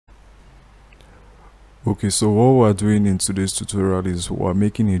Okay, so what we're doing in today's tutorial is we're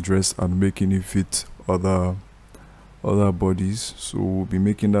making a dress and making it fit other bodies. So we'll be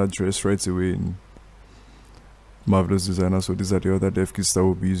making that dress right away in Marvelous Designer. So these are the other dev kits that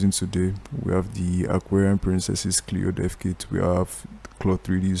we'll be using today. We have the Aquarian Princesses Clio dev kit, we have Cloth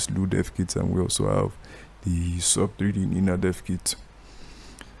 3D's Lou dev kit, and we also have the Sub 3D Nina dev kit.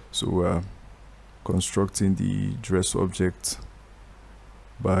 So we're constructing the dress object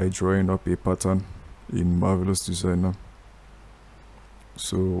by drawing up a pattern in Marvelous Designer.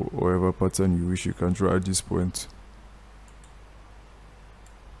 So whatever pattern you wish, you can draw at this point.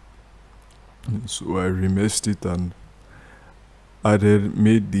 So I remeshed it and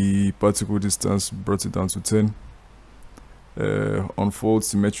made the particle distance, brought it down to 10. Unfold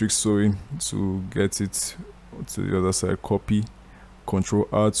symmetric sewing to get it to the other side. Copy, Control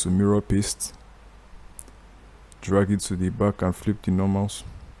R to mirror paste, drag it to the back and flip the normals.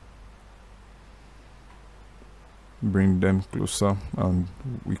 Bring them closer and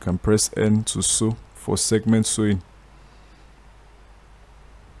we can press N to sew for segment sewing.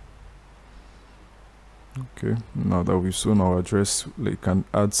 Okay, now that we've sewn our dress, we can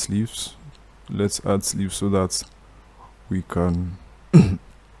add sleeves. Let's add sleeves so that we can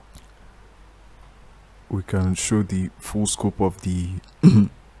we can show the full scope of the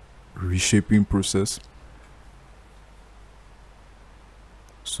reshaping process.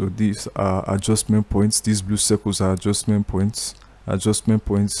 So these are adjustment points. These blue circles are adjustment points. Adjustment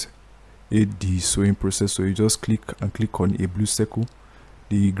points aid the sewing process. So you just click on a blue circle.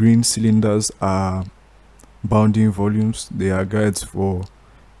 The green cylinders are bounding volumes. They are guides for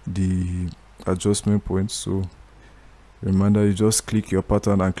the adjustment points. So remember, you just click your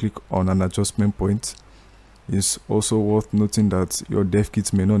pattern and click on an adjustment point. It's also worth noting that your dev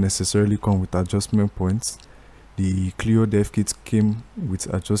kit may not necessarily come with adjustment points. The Clio dev kit came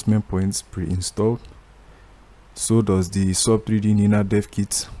with adjustment points pre-installed. So does the Sub 3D Nina dev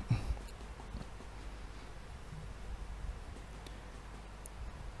kit.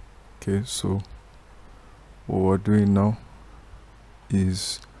 Okay, so what we're doing now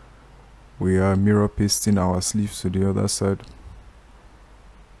is we are mirror pasting our sleeves to the other side,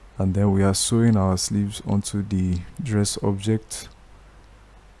 and then we are sewing our sleeves onto the dress object.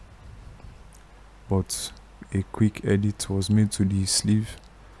 But a quick edit was made to the sleeve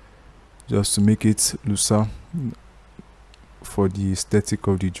just to make it looser for the aesthetic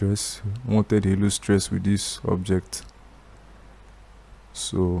of the dress. Wanted a loose dress with this object,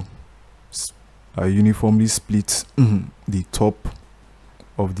 so I uniformly split the top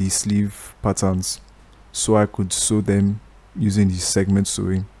of the sleeve patterns so I could sew them using the segment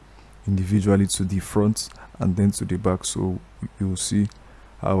sewing individually to the front and then to the back. So you'll see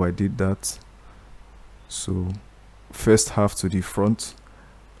how I did that. So first half to the front,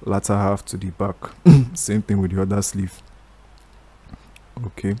 latter half to the back. Same thing with the other sleeve.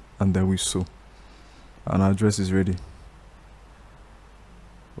 Okay, and then we sew and our dress is ready.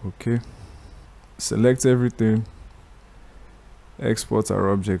 Okay, select everything, export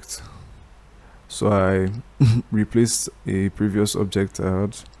our object. So I replaced a previous object I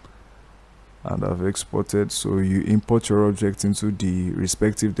had and I've exported. So you import your object into the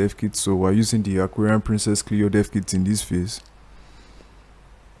respective dev kit. So we're using the Aquarian Princess Clio dev kit in this phase.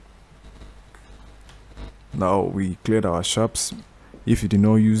 Now we cleared our sharps. If you did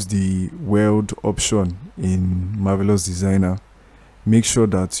not use the weld option in Marvelous Designer, make sure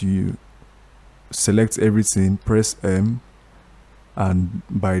that you select everything, press M and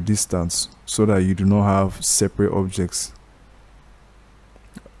by distance so that you do not have separate objects.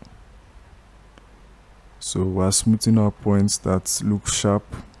 So we're smoothing our points that look sharp.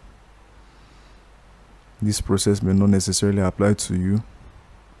 This process may not necessarily apply to you.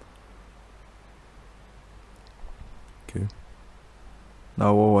 Okay,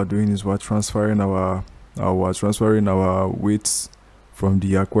 now what we're doing is we're transferring our weights from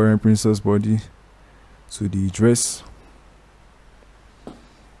the Aquarian Princess body to the dress.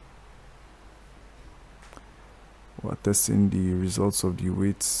 We're testing the results of the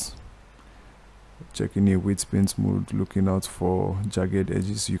weights, checking a weight paint mode, looking out for jagged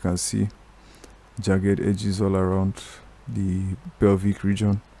edges. You can see jagged edges all around the pelvic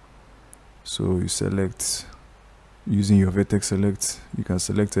region. So you select, using your vertex select, you can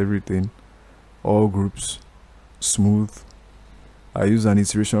select everything, all groups, smooth. I use an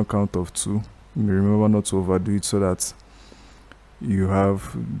iteration count of 2. Remember not to overdo it so that you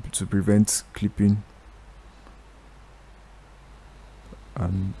have to prevent clipping.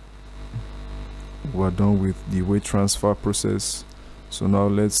 And we're done with the weight transfer process. So now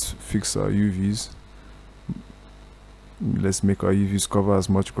let's fix our UVs. Let's make our UVs cover as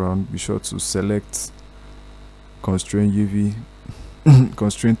much ground. Be sure to select constrain UV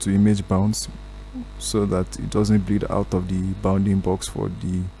constraint to image bounds so that it doesn't bleed out of the bounding box for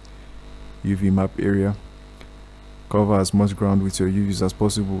the UV map area. Cover as much ground with your UVs as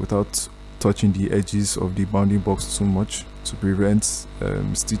possible without touching the edges of the bounding box too much to prevent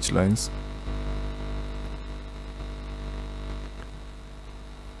stitch lines.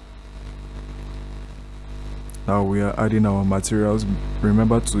 Now we are adding our materials.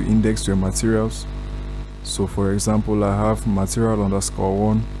 Remember to index your materials. So for example, I have material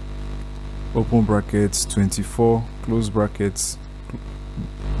 _1 open brackets 24 close brackets.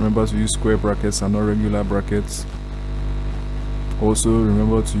 Remember to use square brackets and not regular brackets. Also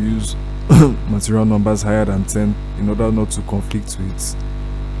remember to use material numbers higher than 10 in order not to conflict with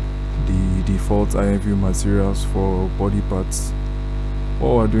the default IMVU materials for body parts.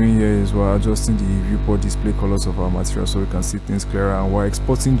 What we're doing here is we're adjusting the viewport display colors of our material so we can see things clearer, and we're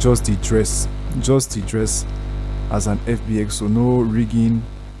exporting just the dress as an FBX, so no rigging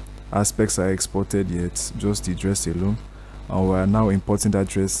aspects are exported yet, just the dress alone. And we're now importing that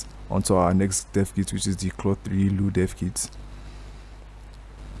dress onto our next dev kit, which is the cloth 3 Loo dev kit.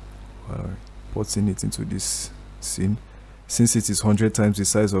 Porting it into this scene. Since it is 100 times the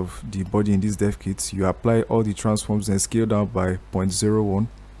size of the body in this dev kit, you apply all the transforms and scale down by 0.01.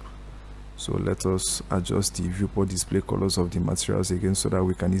 So let us adjust the viewport display colors of the materials again so that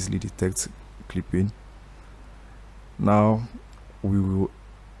we can easily detect clipping. Now we will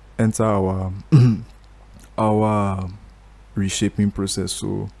enter our our reshaping process.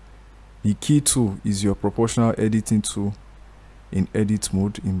 So the key tool is your proportional editing tool in edit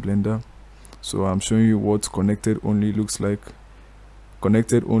mode in Blender. So I'm showing you what connected only looks like.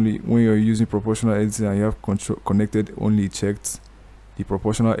 Connected only, when you're using proportional editing and you have connected only checked, the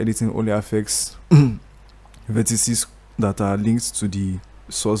proportional editing only affects vertices that are linked to the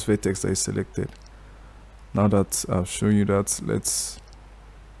source vertex that is selected. Now that I've shown you that, let's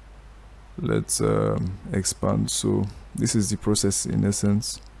expand. So this is the process in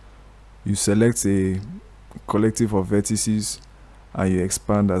essence. You select a collective of vertices and you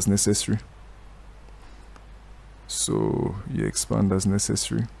expand as necessary. So you expand as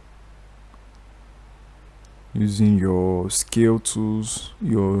necessary using your scale tools,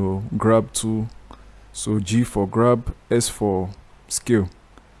 your grab tool. So G for grab, S for scale,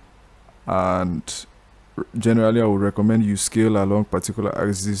 and generally I would recommend you scale along particular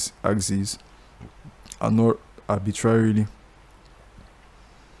axes and not arbitrarily.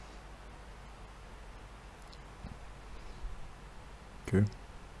 Okay,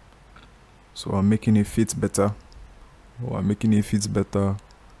 so I'm making it fit better.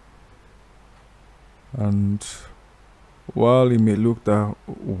 And while it may look that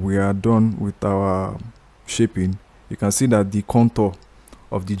we are done with our shaping, you can see that the contour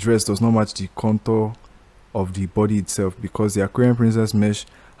of the dress does not match the contour of the body itself, because the Aquarian Princess mesh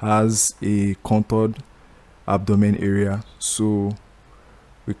has a contoured abdomen area. So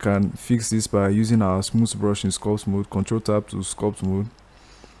we can fix this by using our smooth brush in sculpt mode, Control Tab to sculpt mode,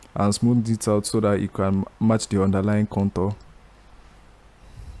 and smooth it out so that it can match the underlying contour.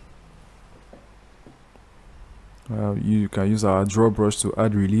 You can use our draw brush to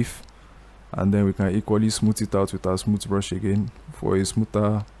add relief, and then we can equally smooth it out with our smooth brush again for a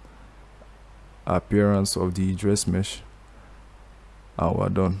smoother appearance of the dress mesh. And we're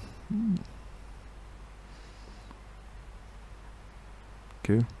done.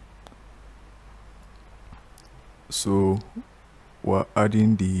 Okay, so we're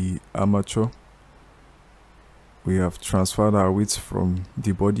adding the armature. We have transferred our width from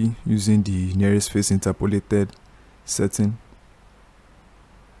the body using the nearest face interpolated setting.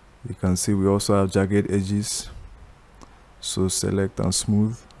 You can see we also have jagged edges, so select and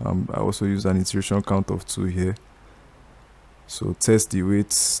smooth. I also use an iteration count of 2 here. So test the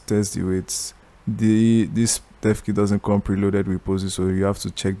weights. This dev kit doesn't come preloaded with poses, so you have to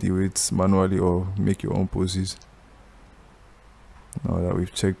check the weights manually or make your own poses. Now that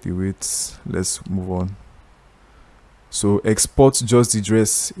we've checked the weights, let's move on. So export just the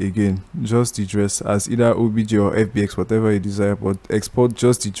dress again, just the dress as either OBJ or FBX, whatever you desire, but export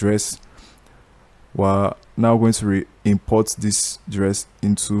just the dress. We're now going to re-import this dress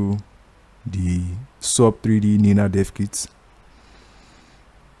into the sub 3D Nina dev kit.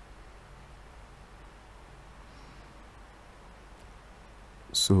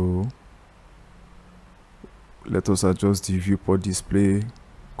 So let us adjust the viewport display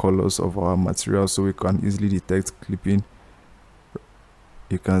colors of our material so we can easily detect clipping.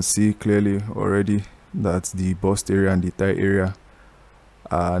 You can see clearly already that the bust area and the thigh area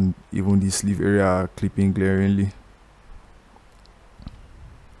and even the sleeve area are clipping glaringly.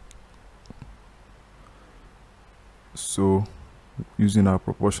 So using our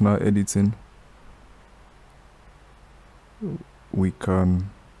proportional editing, we can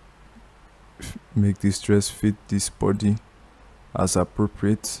make this dress fit this body as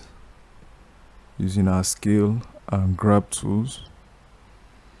appropriate using our scale and grab tools.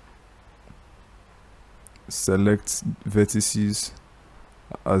 Select vertices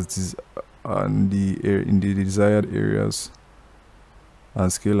as this and in the desired areas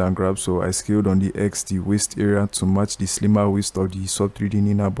and scale and grab. So I scaled on the X the waist area to match the slimmer waist of the sub 3D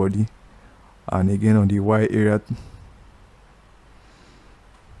inner body, and again on the Y area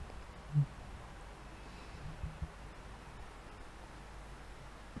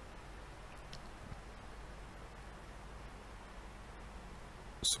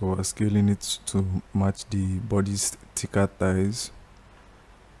so we're scaling it to match the body's thicker thighs.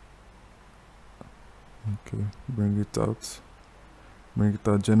 Okay, bring it out.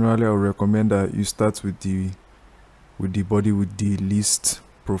 Generally I would recommend that you start with the body with the least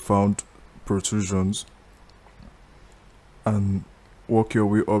profound protrusions and work your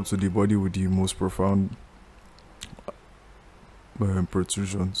way up to the body with the most profound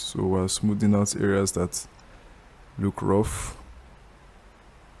protrusions. So we're smoothing out areas that look rough.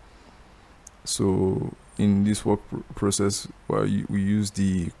 So in this work process, we use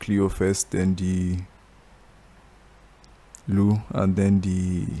the Clio first, then the Lu, and then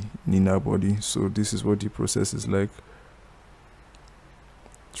the Nina body. So this is what the process is like.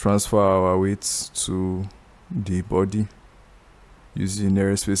 Transfer our weights to the body using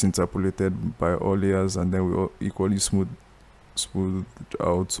area space interpolated by all layers, and then we equally smooth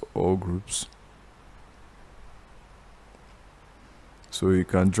out all groups. So you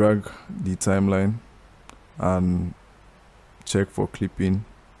can drag the timeline and check for clipping,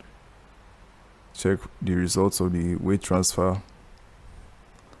 check the results of the weight transfer.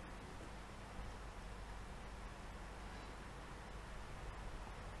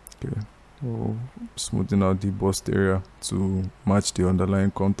 Okay, so smoothing out the bust area to match the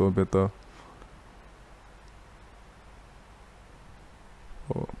underlying contour better.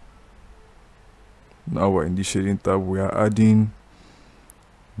 Now we're in the shading tab. We are adding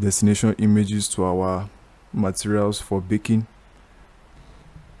destination images to our materials for baking.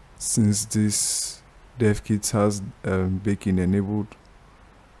 Since this dev kit has baking enabled,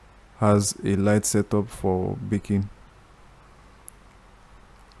 has a light setup for baking,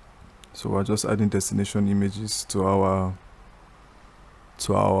 so we're just adding destination images to our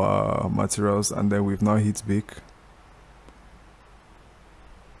materials, and then we've now hit bake.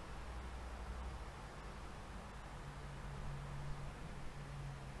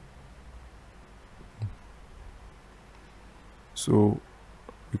 So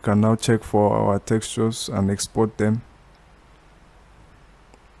we can now check for our textures and export them.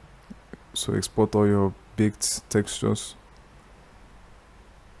 So export all your baked textures.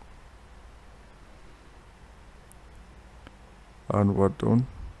 And we're done.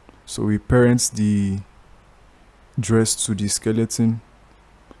 So we parent the dress to the skeleton,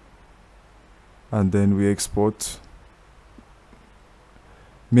 and then we export.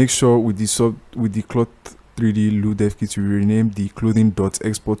 Make sure with the cloth 3D Lu dev kit, you rename the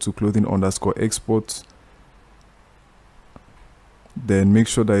clothing.export to clothing_export. Then make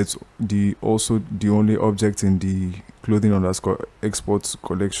sure that it's also the only object in the clothing_export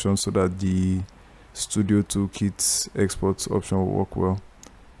collection, so that the Studio Toolkit export option will work well.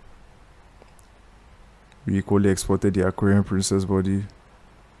 We equally exported the aquarium princess body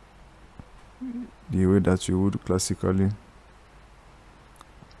the way that you would classically.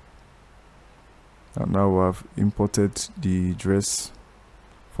 And now we have imported the dress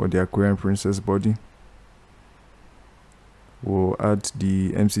for the aquarium princess body. We'll add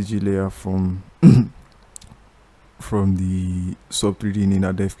the MCG layer from the sub 3D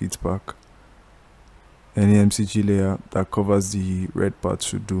Nina dev kit pack. Any MCG layer that covers the red part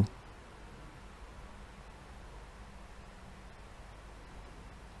should do.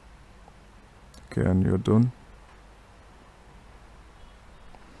 Okay, and you're done.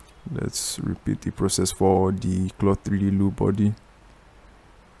 Let's repeat the process for the cloth 3D Lu body.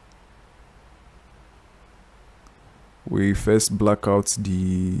 We first black out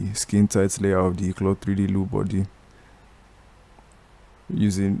the skin tight layer of the cloth 3D Lu body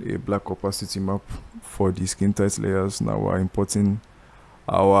using a black opacity map for the skin tight layers. Now we're importing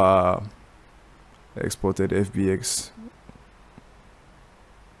our exported FBX.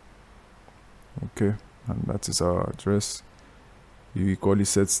 Okay, and that is our dress. You equally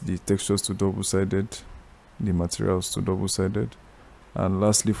set the textures to double-sided, the materials to double-sided. And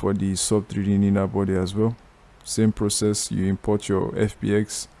lastly, for the sub 3D Nina body as well, same process. You import your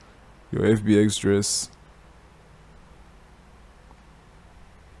FBX dress,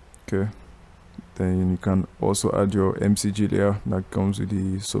 Okay, then you can also add your MCG layer that comes with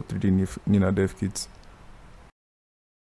the sub 3D Nina dev kit.